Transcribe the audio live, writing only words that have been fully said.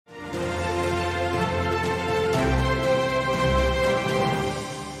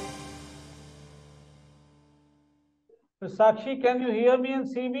Sakshi, can you hear me and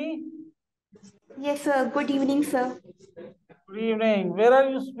see me? Yes, sir. Good evening, sir. Good evening. Where are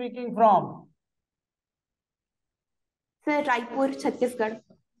you speaking from? Sir, Raipur, Chhattisgarh.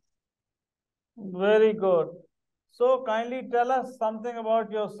 Very good. So kindly tell us something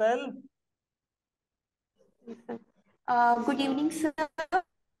about yourself. Yes, sir. Good evening, sir.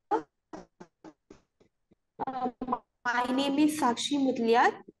 My name is Sakshi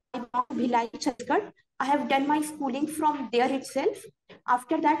Mudliar. I belong to Bhilai, Chhattisgarh. I have done my schooling from there itself.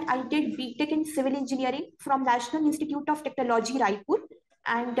 After that, I did BTech in Civil Engineering from National Institute of Technology, Raipur.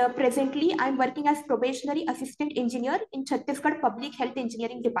 And presently, I'm working as probationary assistant engineer in Chhattisgarh Public Health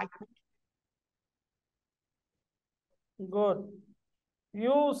Engineering Department. Good.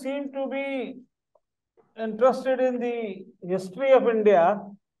 You seem to be interested in the history of India.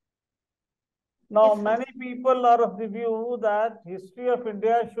 Now, Yes, sir. many people are of the view that history of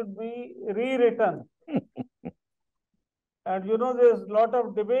India should be rewritten. And you know, there's a lot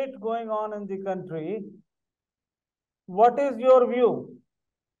of debate going on in the country. What is your view?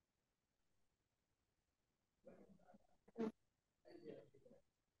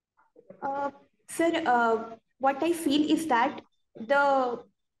 Sir, what I feel is that the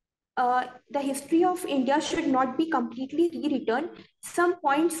history of India should not be completely rewritten. Some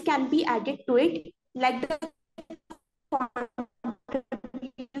points can be added to it, like the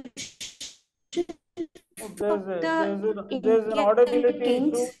There's of the there's an Indian audibility issue.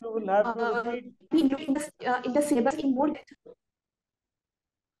 kings You will have to uh, repeat. in the syllabus in more depth.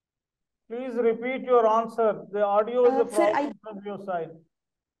 Please repeat your answer. The audio is a Sir, problem from your side.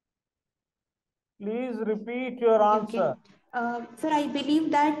 Please repeat your okay. answer. Sir, I believe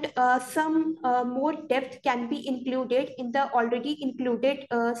that some more depth can be included in the already included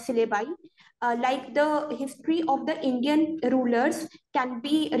syllabi, like the history of the Indian rulers can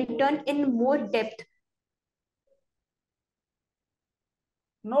be written in more depth.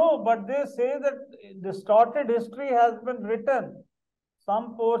 No, but they say that distorted history has been written.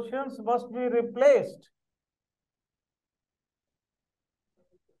 Some portions must be replaced.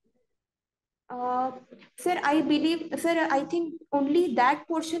 Uh, sir, I think only that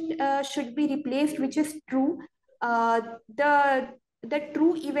portion should be replaced, which is true. Uh, the the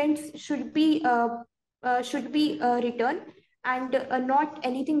true events should be written, and not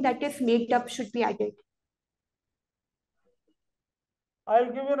anything that is made up should be added. I'll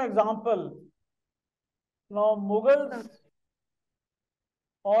give you an example. Now, Mughals,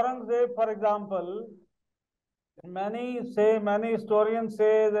 Aurangzeb, for example, many historians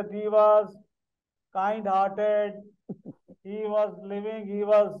say that he was kind-hearted, he was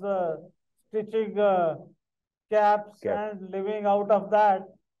stitching caps and living out of that.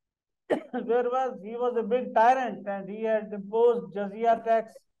 Whereas he was a big tyrant and he had imposed jizya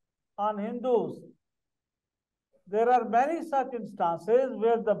tax on Hindus. There are many such instances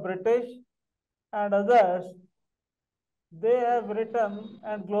where the British and others, they have written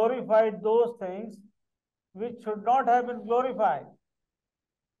and glorified those things which should not have been glorified.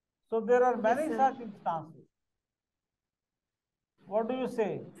 So there are Yes, many sir. such instances. What do you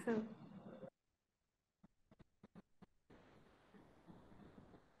say? Sir.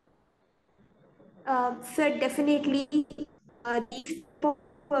 Sir, definitely these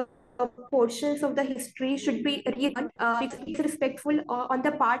portions of the history should be rewritten because it's respectful on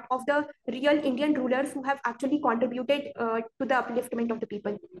the part of the real Indian rulers who have actually contributed to the upliftment of the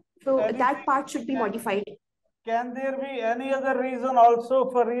people. So that Anything, part should be modified. can there be any other reason also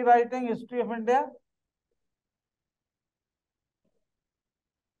for rewriting history of India?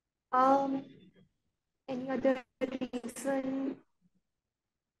 Um, any other reason?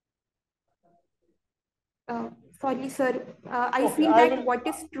 Sorry, sir. I Okay, feel that what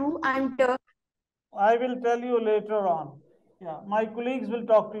is true and I will tell you later on. Yeah, my colleagues will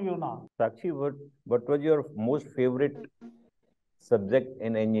talk to you now. Sakshi, what was your most favorite subject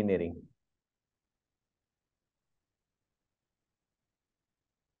in engineering?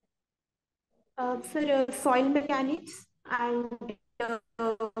 sir, soil mechanics and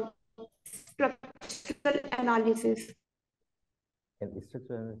structural analysis. And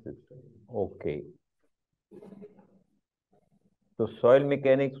structural analysis. Okay. So soil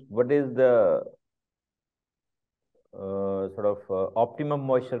mechanics, what is the optimum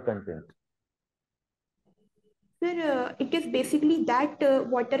moisture content? Sir, it is basically that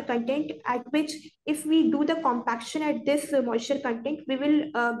water content at which if we do the compaction at this moisture content, we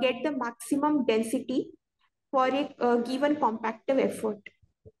will get the maximum density for a given compactive effort.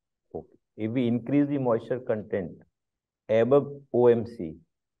 Okay. If we increase the moisture content above OMC,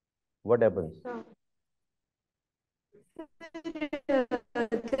 what happens?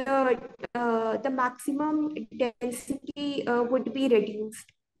 The the maximum density would be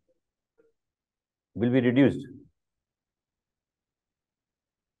reduced. Will be reduced.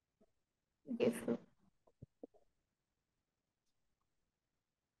 Yes, sir.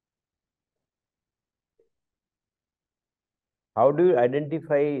 How do you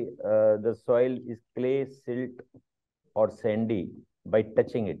identify the soil is clay, silt, or sandy by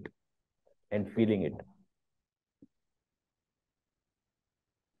touching it and feeling it?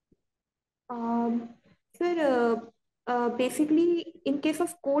 Sir, basically, in case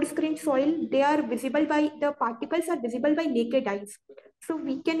of coarse-grained soil, they are visible by the particles are visible by naked eyes. So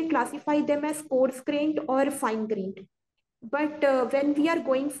we can classify them as coarse-grained or fine-grained. But when we are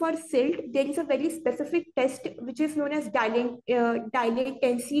going for silt, there is a very specific test which is known as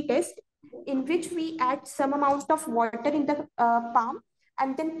dilatancy test, in which we add some amount of water in the palm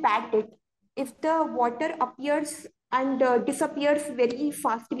and then pat it. If the water appears and disappears very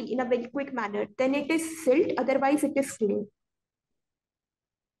fastly in a very quick manner, then it is silt, otherwise it is clay.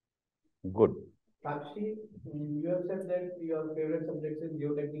 Good. Sakshi, you have said that your favorite subject is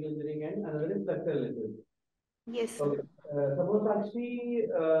geotechnical engineering and another is structural engineering. Yes, sir. Okay. Suppose Sakshi,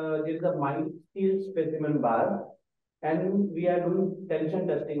 there is a mine steel specimen bar and we are doing tension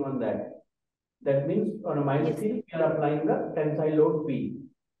testing on that. That means on a mine steel, we are applying the tensile load P.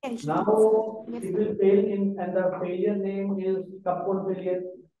 Now, it will fail in, and the failure name is cup cone failure.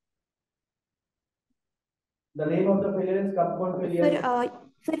 The name of the failure is cup cone failure.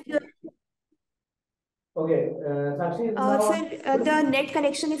 Okay, Sakshi is now. Sir, the net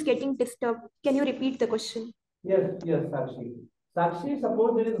connection is getting disturbed. Can you repeat the question? Yes, Sakshi. Sakshi,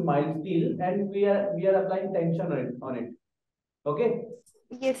 suppose there is mild steel and we are applying tension on it. Okay.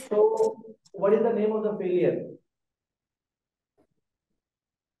 Yes. Sir. So, what is the name of the failure?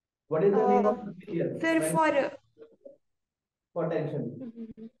 What is the name of the failure? Sir, for tension.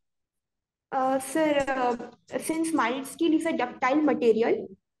 Sir, since mild steel is a ductile material,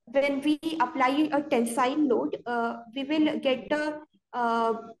 when we apply a tensile load, we will get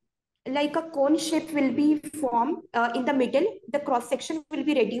a like a cone shape will be formed in the middle. The cross section will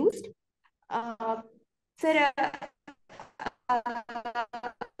be reduced. Sir, I'm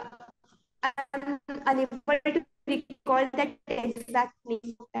unable to recall that exact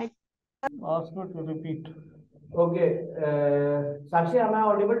name of that. Ask her to repeat. Okay, Sakshi, am I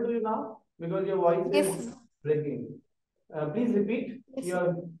audible to you now? Because your voice is breaking. Please repeat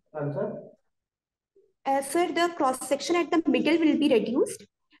your answer. Sir, the cross section at the middle will be reduced,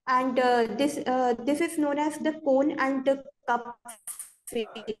 and this is known as the cone and the cup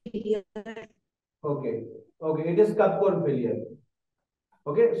failure. Okay, it is cup cone failure.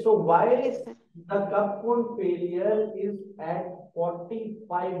 Okay, so why the cup cone failure is at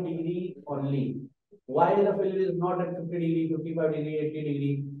 45 degree only? Why the failure is not at 50 degree, 55 degree, 80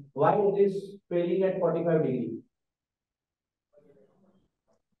 degree? Why it is failing at 45 degree?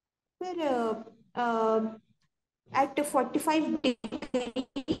 Sir, at 45 degree,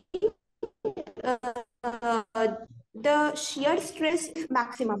 the shear stress is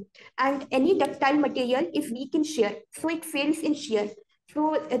maximum, and any ductile material is weak in shear, so it fails in shear.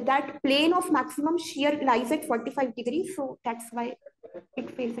 So that plane of maximum shear lies at 45 degrees, so that's why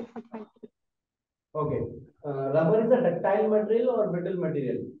it fails at 45 degrees. Okay. Rubber is a ductile material or brittle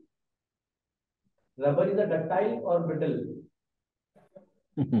material? Rubber is a ductile or brittle?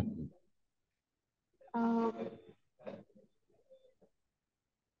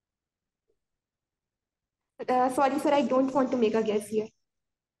 Sorry, sir, I don't want to make a guess here.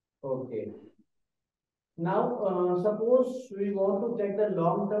 Okay. Now, suppose we want to check the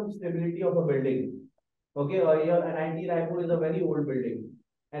long-term stability of a building. Okay, or your NIT Raipur is a very old building,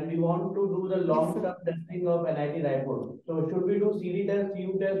 and we want to do the long-term testing of NIT Raipur. So, should we do CD test,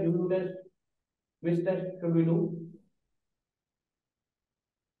 CU test, UU test? Which test should we do?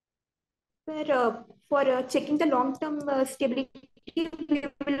 Sir, for checking the long-term stability, we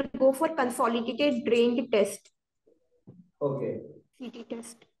will go for consolidated drained test. Okay. CD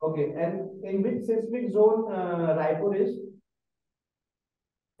test. Okay, and in which seismic zone Raipur is?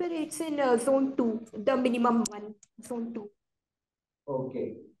 Sir, it's in zone 2, the minimum one, zone 2.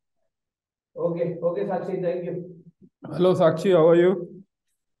 Okay, Sakshi, thank you. Hello, Sakshi, how are you?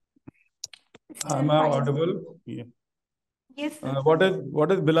 Am I audible? Yeah. Yes, sir. What is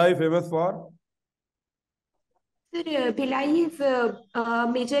Bhilai famous for? Sir, Bhilai is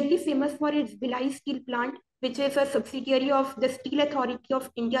majorly famous for its Bhilai steel plant, which is a subsidiary of the Steel Authority of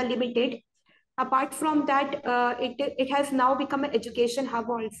India Limited. Apart from that, it has now become an education hub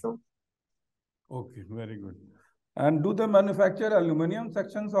also. Okay, very good. And do they manufacture aluminum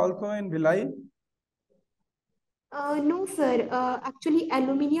sections also in Bhilai? No, sir. Actually,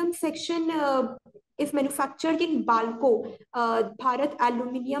 aluminium section is manufactured in Balco, Bharat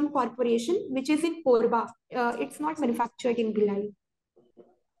Aluminium Corporation, which is in Korba. It's not manufactured in Bhilai.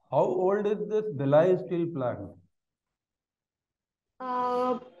 How old is this Bhilai steel plant?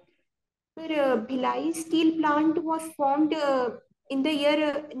 Sir, Bhilai steel plant was formed in the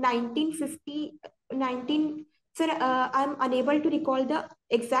year 1950. Sir, I'm unable to recall the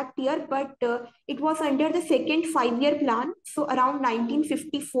exact year, but it was under the second 5-year plan, so around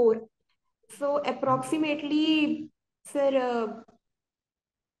 1954. So approximately, sir,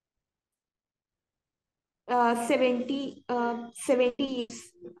 70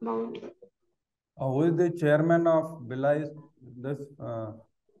 years amount. Who is the chairman of Bhilai? This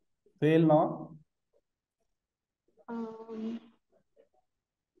fail now?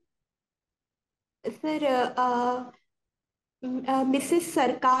 Sir, Mrs.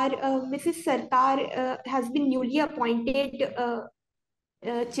 Sarkar has been newly appointed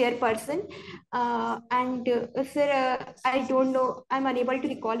chairperson, and sir, I don't know. I'm unable to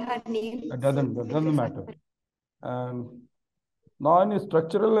recall her name. That doesn't matter. Now in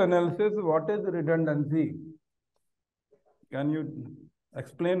structural analysis, what is redundancy? Can you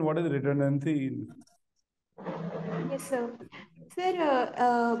explain what is redundancy? Yes, sir.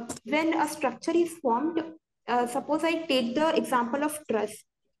 Sir, when a structure is formed, suppose I take the example of truss,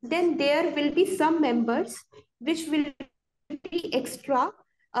 then there will be some members which will be extra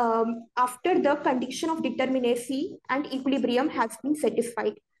after the condition of determinacy and equilibrium has been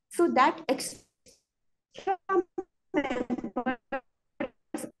satisfied. So that extra members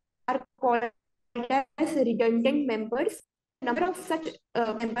are called as redundant members. Number of such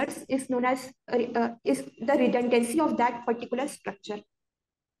members is known as is the redundancy of that particular structure.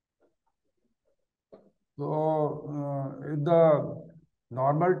 So, the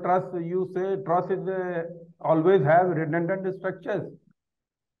normal truss, you say truss is always have redundant structures.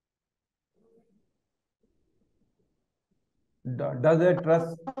 Does a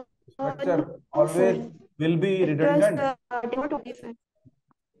truss structure No, always sir. will be It was redundant? not only, sir.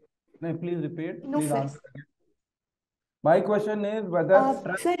 No, please repeat. No, please sir. answer again. My question is whether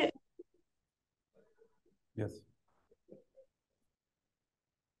Sir, yes.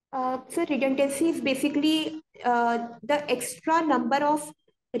 So redundancy is basically the extra number of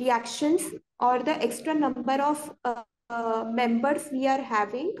reactions or the extra number of members we are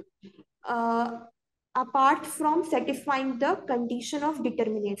having uh, apart from satisfying the condition of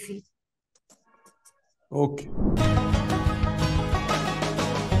determinacy. Okay.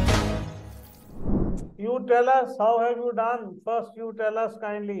 You tell us, how have you done? First, you tell us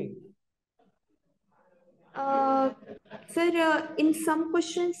kindly. Sir, in some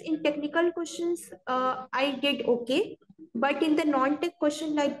questions, in technical questions, I did okay. But in the non-tech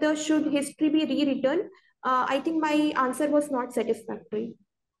question, like the should history be rewritten, I think my answer was not satisfactory.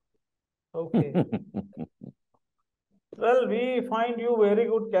 Okay. Well, we find you very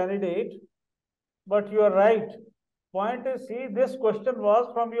good candidate, but you are right. Point is, see, this question was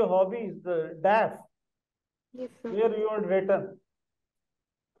from your hobbies, the DAF, Yes, sir. where you had written.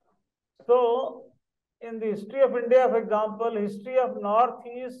 So, in the history of India, for example, history of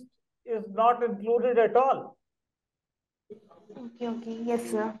Northeast is not included at all. Okay,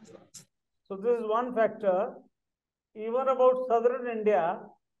 yes, sir. So, this is one factor. Even about southern India,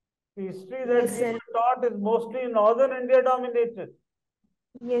 the history that Yes, we sir. were taught is mostly northern India dominated.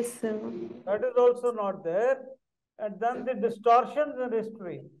 Yes, sir. That is also not there. And then the distortions in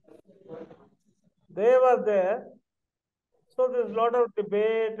history, they were there. So there's a lot of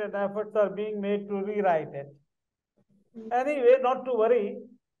debate and efforts are being made to rewrite it. Anyway, not to worry.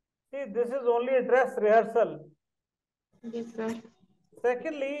 See, this is only a dress rehearsal. Yes, sir.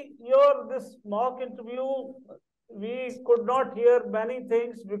 Secondly, this mock interview, we could not hear many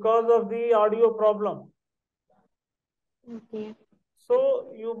things because of the audio problem. Okay.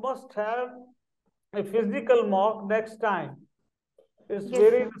 So you must have a physical mock next time. It's Yes,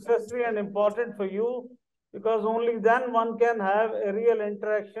 very sir. necessary and important for you because only then one can have a real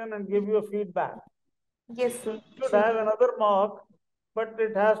interaction and give you a feedback. Yes, sir. You should Sure. have another mock, but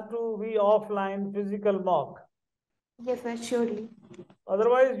it has to be offline, physical mock. Yes, sir. Surely.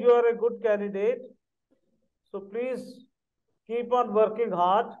 Otherwise, you are a good candidate. So please keep on working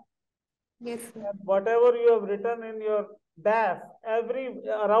hard. Yes, sir. And whatever you have written in your DAF,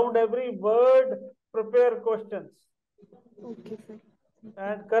 around every word, prepare questions. Okay, sir.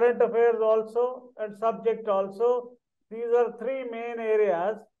 And current affairs also, and subject also. These are three main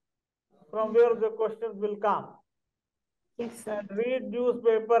areas from where the questions will come. Yes, sir. And read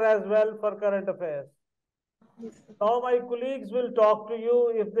newspaper as well for current affairs. Yes, sir. Now my colleagues will talk to you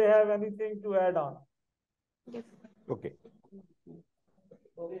if they have anything to add on. Yes. Okay.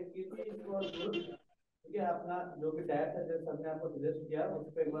 Okay, it was good. ठीक है, अपना जो भी diet है जैसे हमने आपको suggest किया उस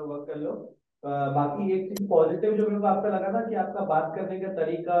पर एक बार वर्क कर लो। बाकी एक चीज पॉजिटिव जो मेरे को आपका लगा था कि आपका बात करने का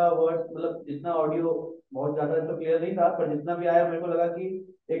तरीका, वर्ड्स, मतलब जितना ऑडियो बहुत ज्यादा तो क्लियर नहीं था, पर जितना भी आया मेरे को लगा कि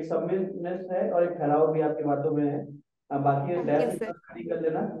एक सबमिटनेस है और एक ठहराव भी आपकी बातों में है। बाकी डेप्थ स्टडी कर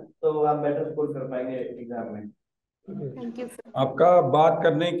लेना तो आप बेटर स्कोर कर पाएंगे एग्जाम में। Thank you sir. आपका बात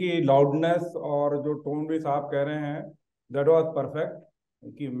करने की लाउडनेस और जो टोन भी आप कह रहे हैं, दैट वाज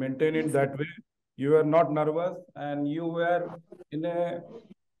परफेक्ट कि maintain it that way. You are not nervous and you were in a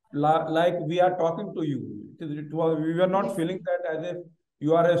like we are talking to you. We were not feeling that as if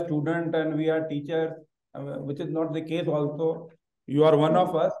you are a student and we are teachers, which is not the case also. You are one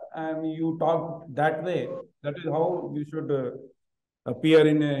of us and you talk that way. That is how you should appear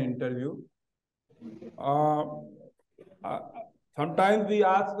in an interview. Sometimes we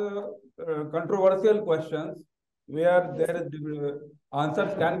ask controversial questions where there is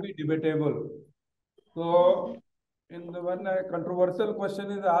answers can be debatable. So, when a controversial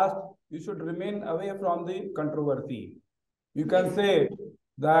question is asked, you should remain away from the controversy. You can say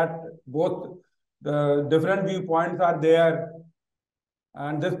that both the different viewpoints are there,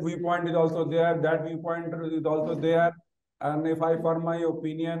 and this viewpoint is also there, that viewpoint is also there. And if I form my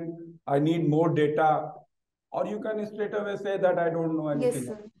opinion, I need more data. Or you can straight away say that I don't know anything.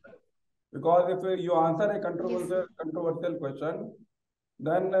 Yes, because if you answer a controversial question,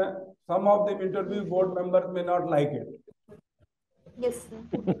 then some of the interview board members may not like it. Yes, sir.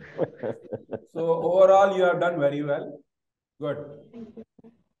 So overall, you have done very well. Good.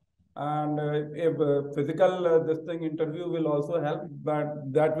 And if physical this thing interview will also help, but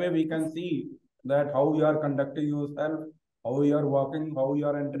that way we can see that how you are conducting yourself, how you are walking, how you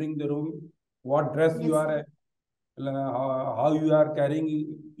are entering the room, what dress you are, how you are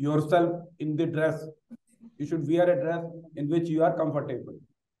carrying yourself in the dress. You should wear a dress in which you are comfortable.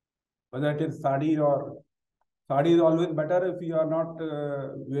 Whether it is sari or sari is always better. If you are not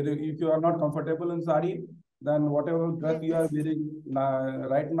if you are not comfortable in sari, then whatever dress you are wearing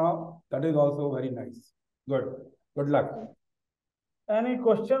right now, that is also very nice. Good. Good luck. Any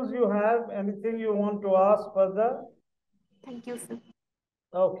questions you have? Anything you want to ask further? Thank you, sir.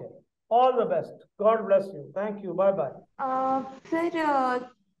 Okay. All the best. God bless you. Thank you. Bye bye. Sir,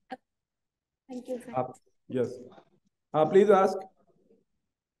 thank you, sir. Yes. Please ask.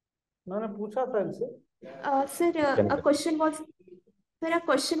 मैंने पूछा था इनसे. Sir, a question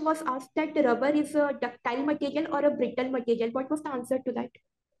was asked that rubber is a ductile material or a brittle material. What was the answer to that?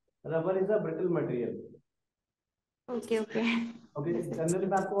 Rubber is a brittle material. Okay. Generally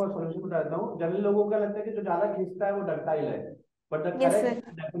मैं आपको solution बताता हूँ. Generally लोगों को लगता है कि जो ज्यादा खींचता है वो डक्टाइल है, बट द करेक्ट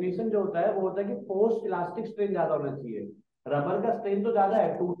डेफिनेशन जो होता है वो होता है कि पोस्ट इलास्टिक स्ट्रेन ज्यादा होना चाहिए. रबर का स्ट्रेन तो ज्यादा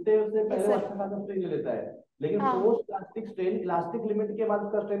है, टूटते उससे पहले वो अच्छा खासा स्ट्रेन ले लेता है, लेकिन post elastic strain, elastic limit के बाद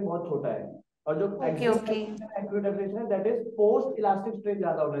उसका स्ट्रेन बहुत छोटा है. और जो एक्यूरेट डेफिनेशन है that is post elastic strain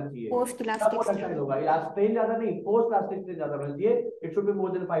ज्यादा होना चाहिए. पोस्ट इलास्टिक स्ट्रेन होगा, स्ट्रेन ज्यादा नहीं, पोस्ट इलास्टिक स्ट्रेन ज्यादा होना चाहिए. It should be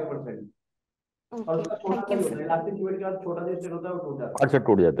more than 5%. और उसका छोटा सा होता है, इलास्टिक लिमिट के बाद छोटा सा स्ट्रेन होता है, वो टूट जाता है. अच्छा,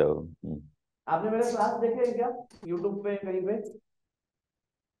 टूट जाता है. आपने मेरे क्लास देखे हैं क्या YouTube पे कहीं पे?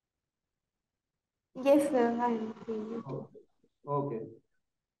 Yes, sir. I am seeing it. Okay.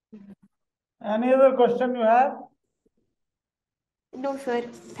 Any other question you have? No, sir.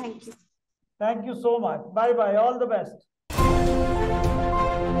 Thank you. Thank you so much. Bye bye. All the best.